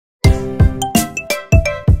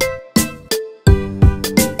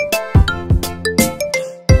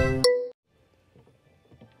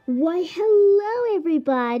Why, hello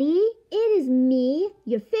everybody! It is me,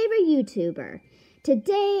 your favorite YouTuber.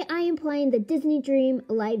 Today I am playing the Disney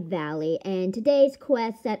Dreamlight Valley, and today's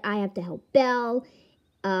quest that I have to help Belle.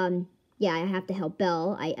 I have to help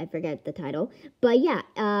Belle. I forget the title. But yeah,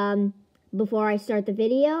 before I start the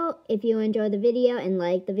video, if you enjoy the video and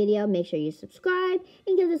like the video, make sure you subscribe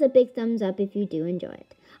and give us a big thumbs up if you do enjoy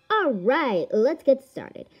it. Alright, let's get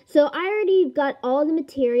started. So I already got all the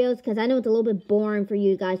materials because I know it's a little bit boring for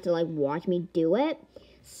you guys to like watch me do it.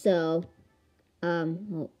 So,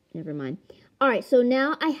 well, never mind. Alright, so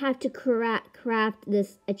now I have to craft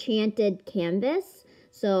this enchanted canvas.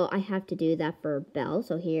 So I have to do that for Belle.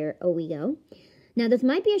 So here we go. Now this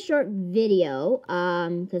might be a short video,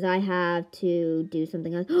 because I have to do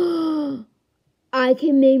something else. I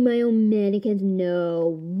can make my own mannequins.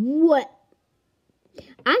 No, what?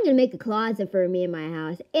 I'm going to make a closet for me in my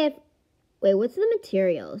house. Wait, what's the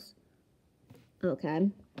materials?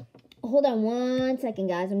 Okay. Hold on one second,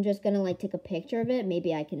 guys. I'm just going to, like, take a picture of it.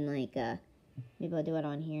 Maybe I can, like, maybe I'll do it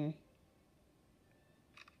on here.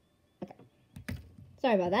 Okay.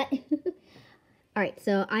 Sorry about that. Alright,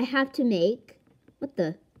 so I have to make,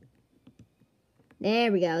 there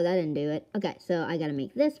we go. That didn't do it. Okay, so I got to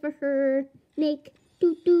make this for her. Make,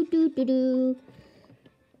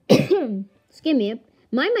 Excuse me.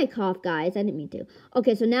 Mind my cough, guys. I didn't mean to.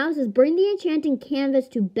 Okay, so now it says, bring the enchanting canvas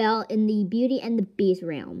to Belle in the Beauty and the Beast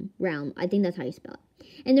realm. I think that's how you spell it.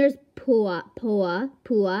 And there's Pua,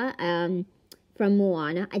 from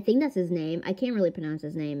Moana. I think that's his name. I can't really pronounce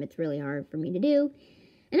his name. It's really hard for me to do.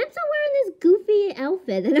 And I'm still wearing this goofy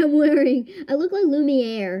outfit that I'm wearing. I look like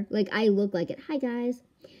Lumiere. Like, I look like it. Hi, guys.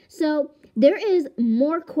 So, there is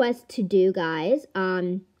more quests to do, guys.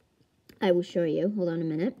 I will show you. Hold on a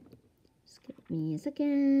minute. Give me a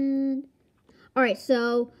second. Alright,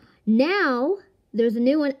 so now there's a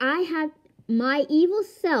new one. My evil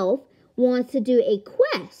self wants to do a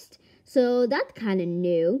quest. So that's kind of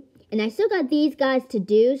new. And I still got these guys to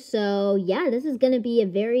do. So yeah, this is going to be a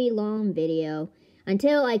very long video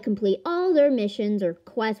until I complete all their missions or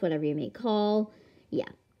quests, whatever you may call. Yeah.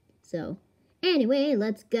 So anyway,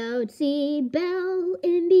 let's go see Belle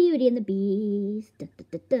in Beauty and the Beast. Da, da,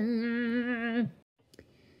 da, da.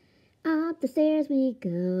 Up the stairs we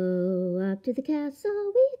go, up to the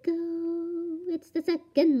castle we go. It's the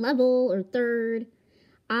second level, or third.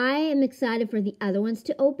 I am excited for the other ones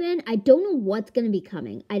to open. I don't know what's going to be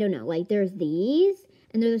coming. I don't know. Like, there's these,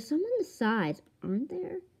 and there's some on the sides. Aren't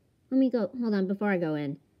there? Let me go. Hold on, before I go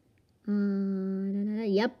in.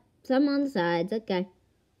 Yep, some on the sides. Okay.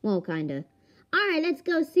 Well, kind of. Alright, let's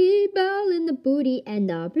go see Belle in the Beauty and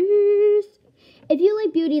the Beast. If you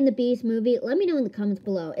like Beauty and the Beast movie, let me know in the comments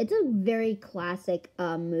below. It's a very classic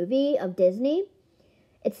movie of Disney.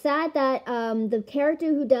 It's sad that the character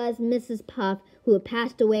who does Mrs. Puff, who had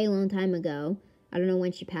passed away a long time ago, I don't know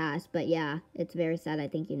when she passed, but yeah, it's very sad, I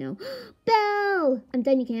think you know. Belle! I'm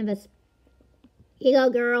done your canvas. Here you go,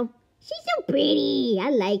 girl. She's so pretty. I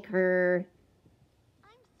like her. I'm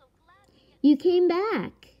so glad you came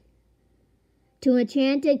back. To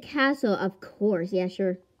Enchanted Castle, of course. Yeah,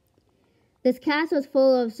 sure. This castle is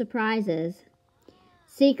full of surprises.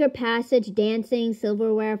 Secret passage, dancing,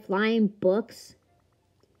 silverware, flying books.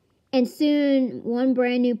 And soon, one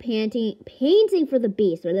brand new painting for the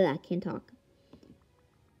Beast. I can't talk.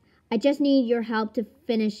 I just need your help to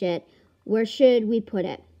finish it. Where should we put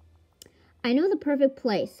it? I know the perfect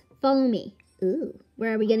place. Follow me. Ooh,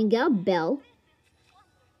 where are we going to go, Belle?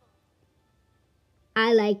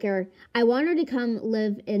 I like her. I want her to come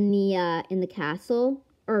live in the castle.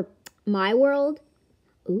 Or my world.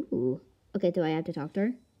 Ooh. Okay, do I have to talk to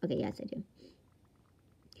her? Okay, yes, I do.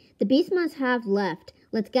 The Beast must have left.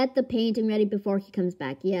 Let's get the painting ready before he comes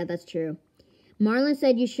back. Yeah, that's true. Marlon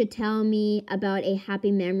said you should tell me about a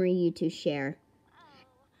happy memory you two share.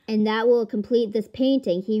 And that will complete this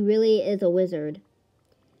painting. He really is a wizard.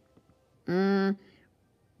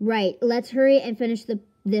 Right. Let's hurry and finish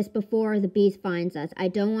this before the Beast finds us. I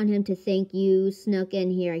don't want him to think you snuck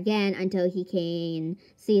in here again until he can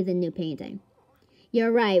see the new painting.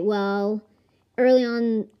 You're right. Well, early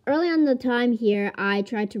on the time here, I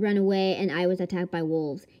tried to run away and I was attacked by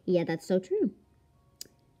wolves. Yeah, that's so true.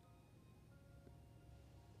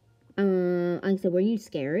 I said, were you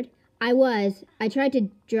scared? I was. I tried to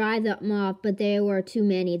drive them off, but there were too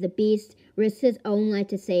many. The Beast risked his own life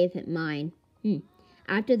to save mine.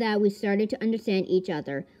 After that, we started to understand each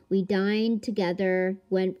other. We dined together,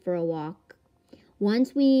 went for a walk.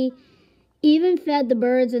 Once we even fed the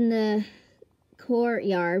birds in the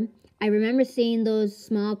courtyard. I remember seeing those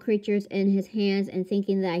small creatures in his hands and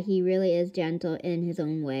thinking that he really is gentle in his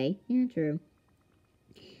own way. Yeah, true.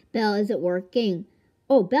 Belle, is it working?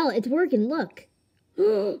 Oh, Belle, it's working, look.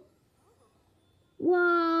 Whoa.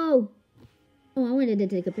 Oh, I wanted to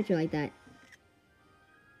take a picture like that.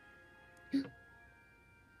 Oh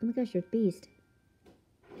my gosh, you're a beast.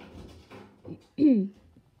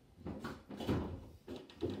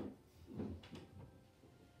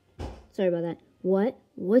 Sorry about that. What?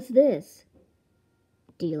 What's this?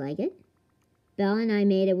 Do you like it? Belle and I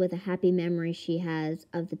made it with a happy memory she has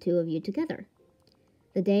of the two of you together.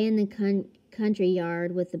 The day in the country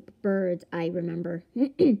yard with the birds, I remember.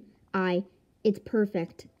 It's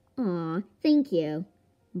perfect. Aw, thank you.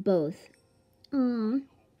 Both. Aw.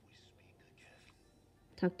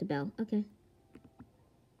 Talk to Belle. Okay.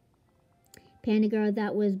 Panda Girl,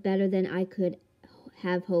 that was better than I could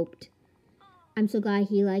have hoped. I'm so glad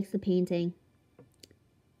he likes the painting.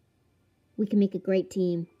 We can make a great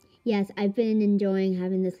team. Yes, I've been enjoying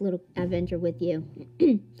having this little adventure with you.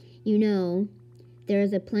 You know, there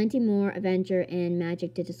is a plenty more adventure and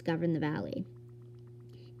magic to discover in the valley.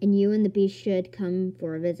 And you and the beast should come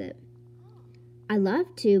for a visit. I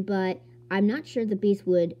love to, but I'm not sure the beast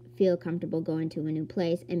would feel comfortable going to a new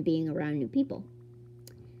place and being around new people.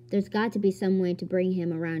 There's got to be some way to bring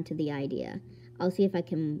him around to the idea. I'll see if I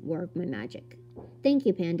can work my magic. Thank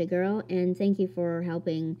you, Panda Girl, and thank you for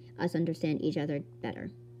helping us understand each other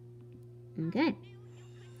better. Okay.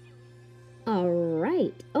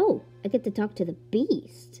 Alright. Oh, I get to talk to the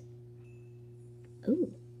beast.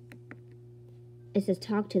 Ooh. It says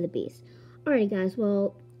talk to the beast. Alright, guys,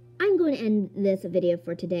 well, I'm going to end this video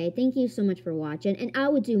for today. Thank you so much for watching, and I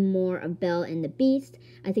will do more of Belle and the Beast.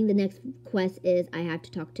 I think the next quest is I have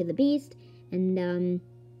to talk to the Beast, and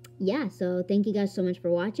yeah, so thank you guys so much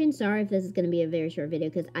for watching. Sorry if this is going to be a very short video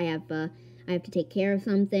because I have to take care of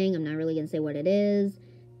something. I'm not really going to say what it is,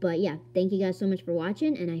 but yeah, thank you guys so much for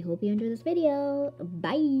watching, and I hope you enjoyed this video.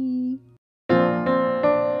 Bye!